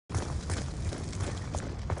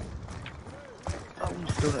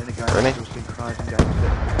Still not in the game. Really? Still synchronising games.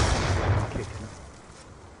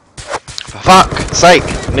 For fuck's sake!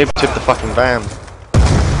 Noob took the fucking van.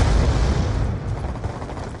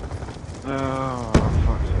 Oh,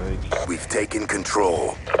 fuck's sake. We've taken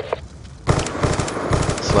control.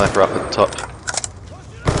 Sniper up at the top.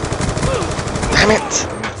 Damn it!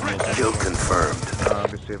 Kill confirmed. I'm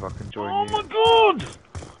gonna see if I can join you. Oh my god!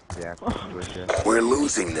 Yeah, I can join you. We're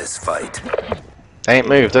losing this fight. They ain't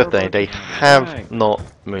moved, have they? They have not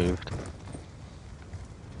moved.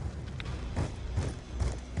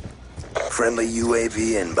 Friendly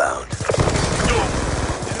UAV inbound.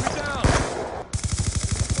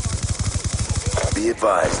 Be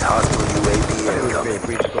advised, hostile UAV incoming.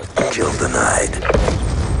 Kill denied.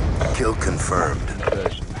 Kill confirmed.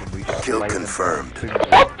 Kill confirmed.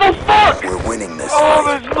 What the fuck? We're winning this Oh,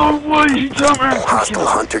 fight. there's no way you jumped around. Hostile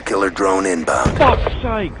hunter-killer drone inbound. Fuck's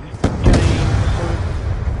sake.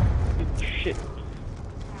 This game is so shit.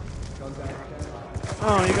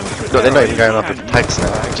 Oh, you're gonna sit Look, they're not there, even going you after the tags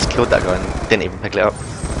now. I just killed that guy and didn't even pick it up.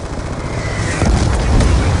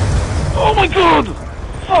 Oh my god!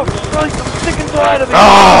 Fuck's sake, I'm sick and tired of it!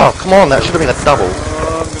 Oh, come on, that should have been a double.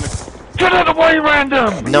 I'm gonna get out of the way,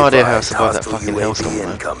 random! No idea how I survived that Hostile fucking UAV hailstorm,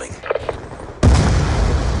 though. incoming.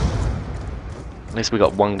 At least we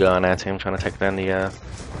got one guy on our team trying to take down the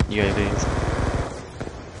UAVs.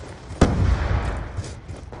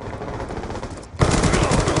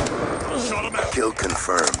 Kill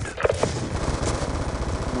confirmed.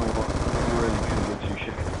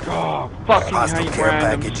 God, fucking Hostile hate care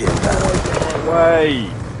random. package inbound. Way!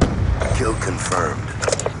 Kill confirmed.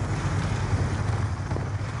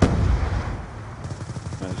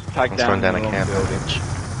 Let's tag I'm down throwing down the a long camp. building.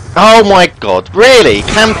 Oh my god, really?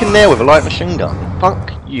 Camping there with a light machine gun?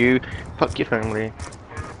 Fuck you. Fuck your family.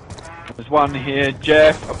 There's one here,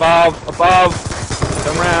 Jeff, above,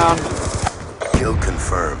 turn around. Kill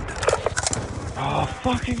confirmed. Oh,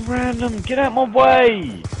 fucking random, get out my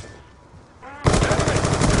way!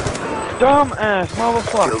 Dumb ass Kill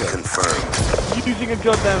motherfucker! confirmed. Using a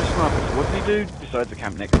goddamn sniper, so what did he do? Decides to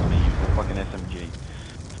camp next to me, using a fucking SMG.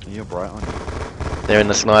 You're bright, aren't you? They're in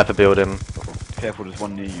the sniper building. Careful, there's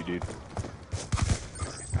one near you, dude.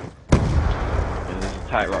 Yeah, there's a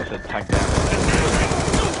tag, like I said, tag down.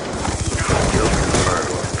 Kill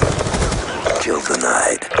confirmed. Kill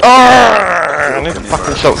denied. I need the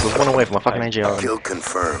fucking shots. There's one away from my fucking AGR. Kill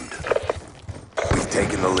confirmed. We've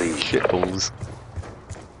taken the lead. Shitballs.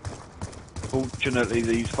 Fortunately,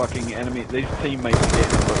 these fucking these teammates are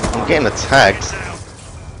getting... I'm getting the tags.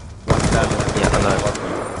 One down there. Yeah, I know.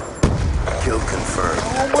 Kill confirmed.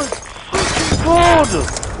 Oh my fucking god!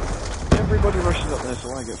 Everybody rushes up there,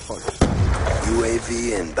 so I get fucked. UAV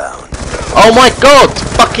inbound. Oh my god!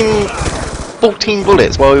 Fucking 14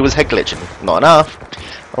 bullets while he was head glitching. Not enough.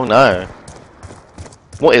 Oh no.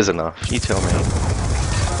 What is enough? You tell me.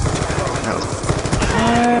 That was...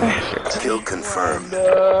 Shit. Kill confirmed.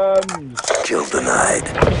 Random. Kill denied.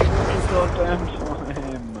 Goddamn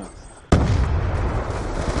time.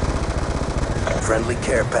 Friendly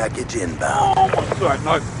care package inbound. Oh my god,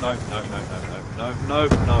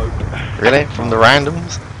 no. Really? From the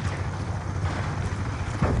randoms?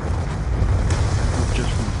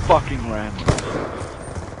 Just from fucking random.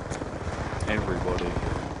 Everybody.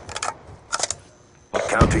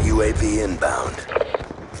 Counter UAV inbound.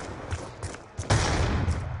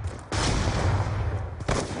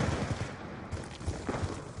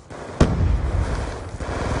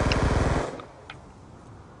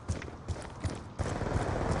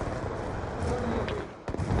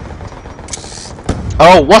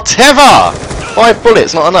 Oh, whatever! 5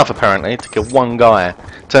 bullets, not enough apparently, to kill one guy.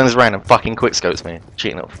 Turns around and fucking quickscopes me.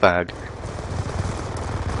 Cheating little fag.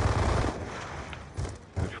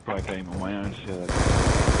 I should probably game on my own shit.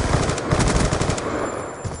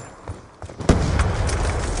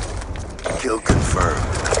 Kill confirmed.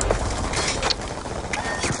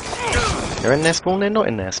 They're in their spawn, they're not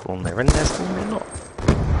in their spawn. They're in their spawn, they're not.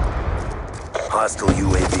 Hostile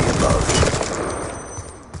UAV above.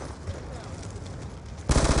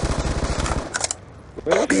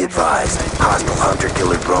 Be advised, hostile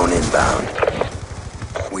hunter-killer drone inbound.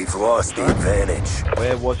 We've lost the advantage.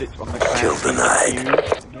 Where was it on the Kill denied.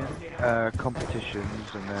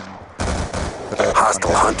 Competitions and then...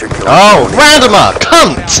 Hostile hunter-killer Oh, drone randomer!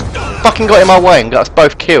 Cunt! Fucking got in my way and got us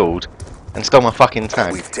both killed. And stole my fucking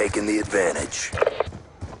tag. We've taken the advantage.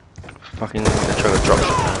 Fucking, they're trying to drop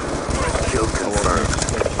shit now. Kill confirmed.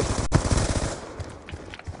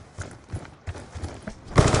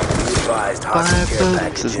 Be advised, hostile 5 care bullets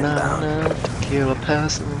package is not inbound. enough to kill a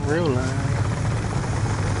person in real life.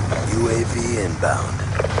 UAV inbound.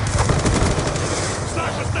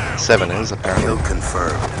 7 is, apparently. Kill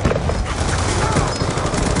confirmed.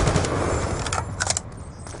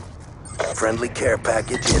 Friendly care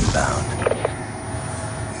package inbound.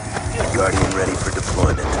 Guardian ready for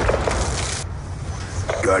deployment.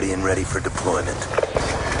 Guardian ready for deployment.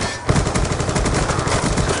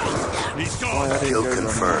 Kill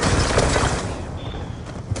confirmed.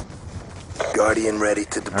 Guardian ready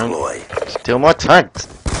to deploy. Steal my tags.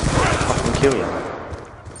 Fucking kill you.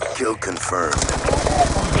 Kill confirmed.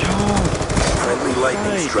 Friendly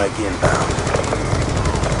lightning strike inbound.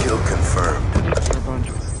 Kill confirmed.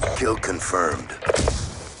 Kill confirmed.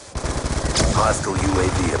 Hostile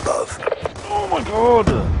UAV above. Oh my god!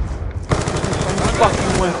 It's the same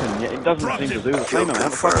fucking weapon, yet it doesn't seem to do the same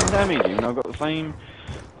amount of fucking damage, even though I've got the same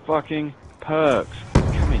fucking perks.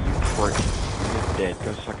 Come here, you prick. You're dead.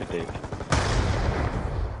 Go suck a dick.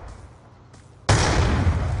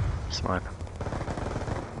 Sniper.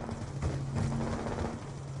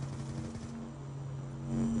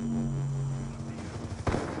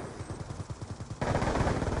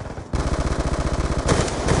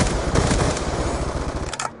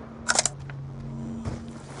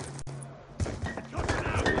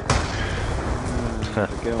 Go on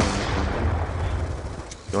this one.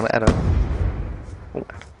 You want to add a... Oh,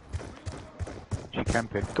 She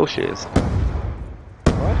camping. of course she is.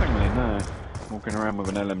 Well, I don't really know. Walking around with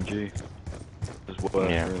an LMG is worse,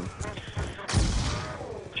 Yeah. really.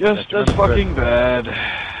 Just as fucking bad.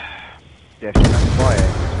 Yeah, she ran by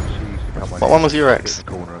it. She used to come on What in, one was your sit ex? in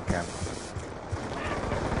the corner and camp.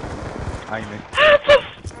 Amy.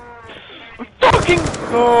 Fucking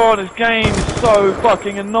god, this game is so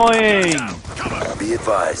fucking annoying! Be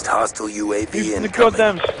advised, hostile UAV Using the incoming.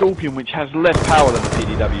 goddamn Scorpion, which has less power than the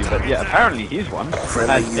PDW, but yeah, apparently his one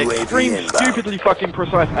Friendly has UAV extreme, inbound. stupidly fucking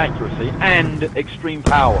precise accuracy and extreme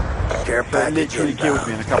power. Care So it package literally kills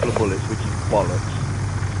me in inbound. a couple of bullets, which is bollocks.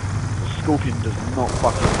 The Scorpion does not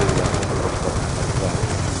fucking do that.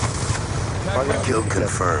 Kill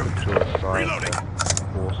confirmed. Reloading.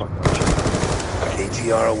 Or something.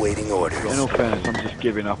 AGR awaiting orders. In all fairness, I'm just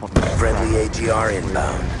giving up on this. Friendly AGR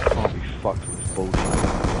inbound. Can't be fucked with this bullshit.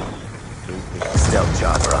 Stupid. Stealth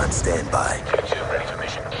chopper on standby.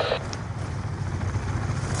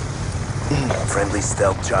 Friendly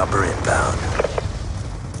stealth chopper inbound.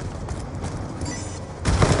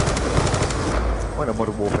 I went on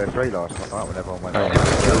Modern Warfare 3 last night when everyone went on.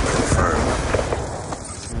 Kill confirmed.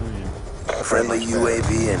 Friendly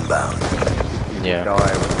UAV inbound. Yeah.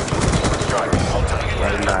 Die with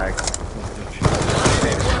lag.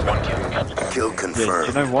 Kill Yeah, do you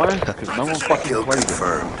confirmed. know why? Because no one fucking Kill plays it.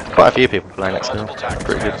 confirmed. Quite a few people playing it still.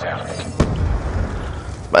 Pretty good.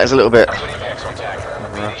 But it's a little bit...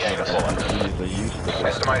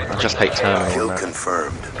 I just hate terminal Kill on that.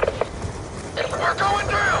 confirmed.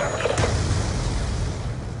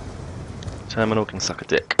 Terminal can suck a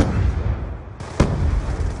dick.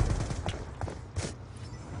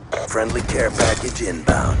 Friendly care package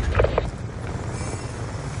inbound.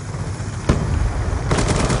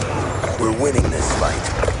 We're winning this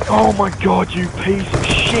fight. Oh my god, you piece of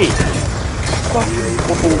shit! Fucking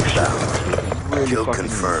UAV bullshit. inbound. Really Kill fucking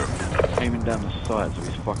confirmed. aiming down the sides of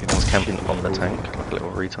his fucking Camping shit. on the tank like a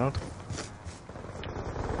little retard.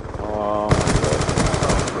 Oh my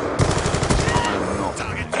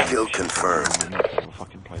god. Kill confirmed. I'm not gonna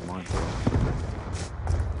fucking play Minecraft.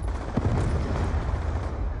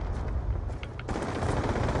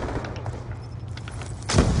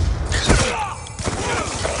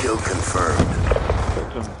 Kill confirmed.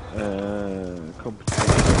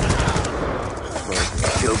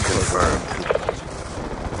 Kill confirmed.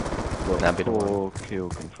 That'd be the one. Or kill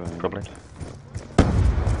confirmed. Probably.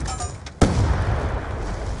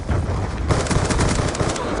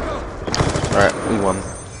 Alright, we won.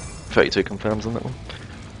 32 confirms on that one.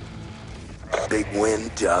 Big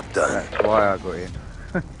win, job done. That's why I got in.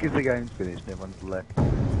 Because the game's finished and everyone's left.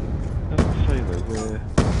 Doesn't say though where.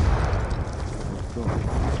 We've gone.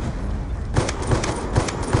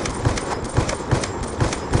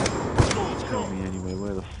 Tell me anyway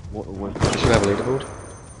where the what the You should have a leaderboard,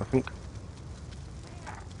 I think.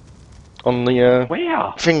 On the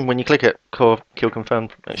where? thing, when you click it, kill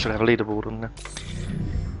confirmed, it should have a leaderboard on there.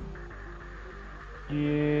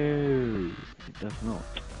 No, it does not.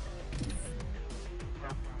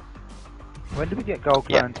 When did we get gold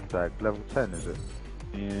Yeah. clan tag? Level 10 is it?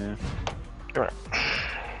 Yeah. Alright.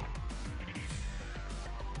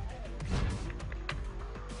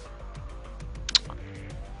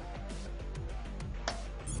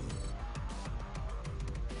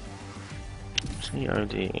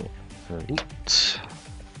 COD Elite.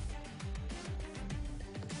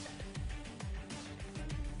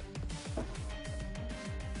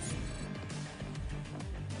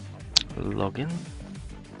 Login.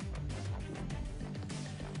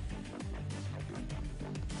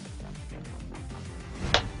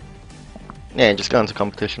 Yeah, just go into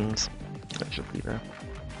competitions. That should be there.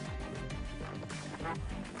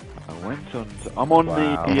 I went on. I'm on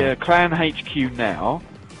the Clan HQ now.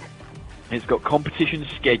 It's got competition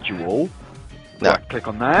schedule. No, I click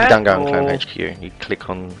on that. you don't go on Clan HQ. You click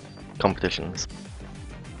on competitions.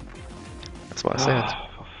 That's what I said.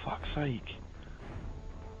 For fuck's sake.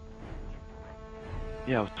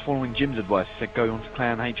 Yeah, I was following Jim's advice. He said go on to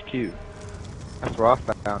Clan HQ. That's where I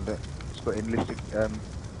found it. It's got enlisted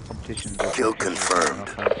competitions. Kill confirmed.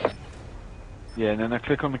 Yeah, and then I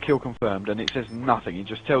click on the kill confirmed, and it says nothing. It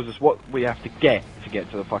just tells us what we have to get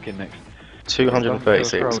to the fucking next.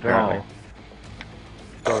 236 apparently.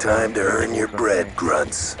 Time to earn your bread,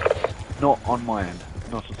 grunts. Not on my end.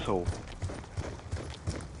 Not at all.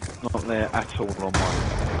 Not there at all on my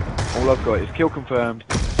end. All I've got is kill confirmed.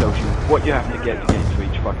 Tells you what you have to get into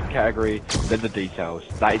each fucking category. Then the details.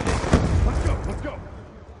 That is it. Let's go.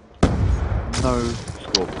 No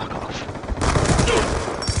score. Fuck off.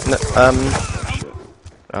 No,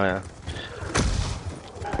 oh yeah.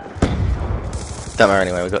 Don't matter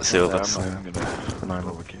anyway, we've got silver. Yeah, So. I'm gonna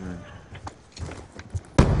bother queuing.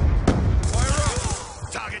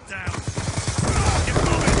 Target down.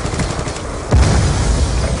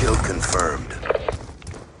 Kill confirmed.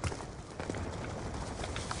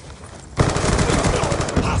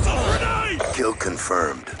 Kill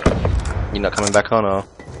confirmed. You're not coming back on, or?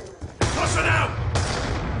 Toss it out.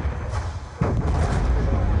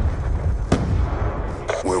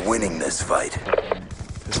 We're winning this fight.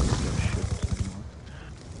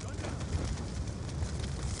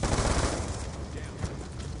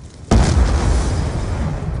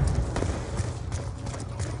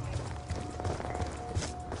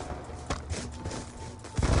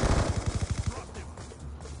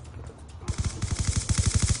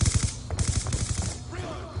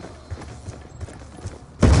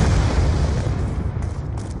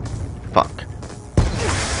 Fuck.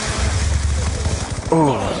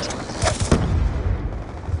 Oh.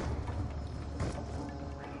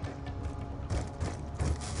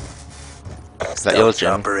 Is that yours,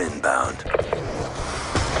 Jim? Chopper inbound.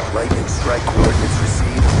 Lightning strike coordinates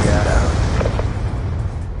received. Down.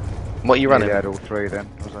 What are you running? Yeah, had all three then.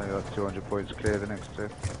 I was only like 200 points clear the next two.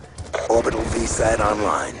 Orbital VSAT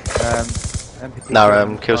online. MPT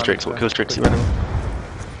No, kill streaks. What kill streaks are you running?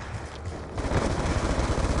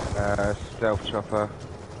 Stealth chopper.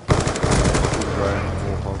 Drone,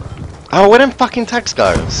 warhog. Oh, where them fucking tags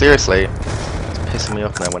go? Seriously. It's pissing me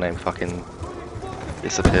off now when they fucking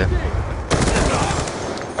disappear.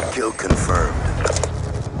 Kill confirmed.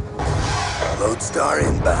 Lodestar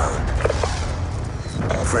inbound.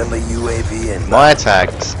 Friendly UAV inbound. My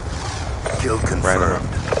tags. Kill confirmed.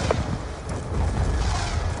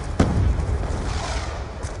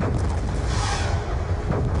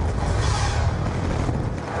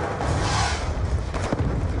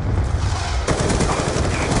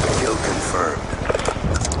 Kill confirmed.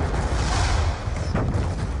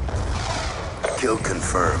 Kill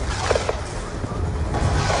confirmed.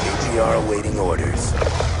 AGR awaiting orders.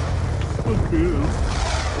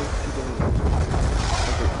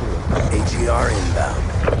 AGR inbound.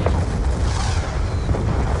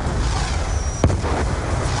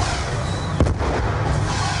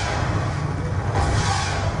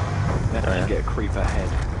 Let's get a creep ahead.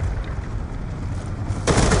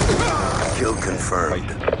 Kill confirmed.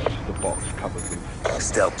 The box covered with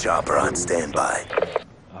Stealth chopper on standby.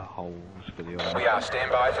 holes for the oil. We are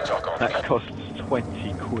standby for TOC on. That costs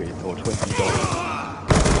 20 quid or $20.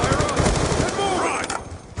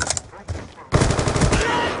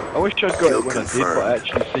 I wish I'd got Kill it when I did, confirmed. but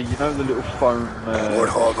actually see, you know the little foam...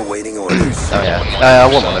 Warthog awaiting orders. Oh yeah.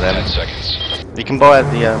 I want one of them. You can buy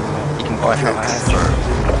the you can buy hacks.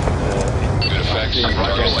 Good effects.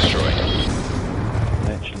 Target destroyed.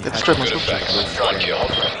 Get destroyed my Good stuff. effects. One kill.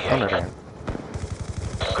 Oh no, damn.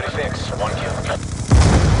 Good effects. One kill.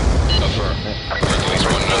 Affirm. At least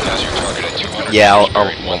one node has your target at 200. Yeah, I'll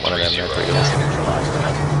want one of them. They're pretty awesome.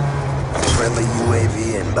 Friendly UAV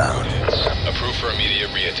inbound. Approved for immediate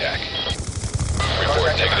re-attack.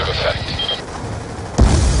 Report negative effect.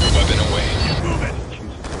 Weapon away.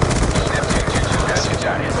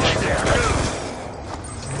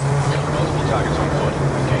 Multiple targets on board.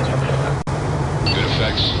 Good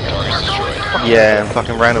effects. Targets destroyed. Yeah, and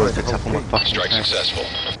fucking Randall was picked up on my fucking Strike tags. successful.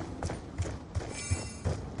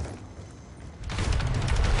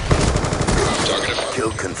 Target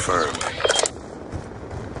Kill confirmed.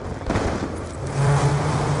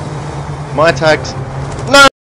 My tags.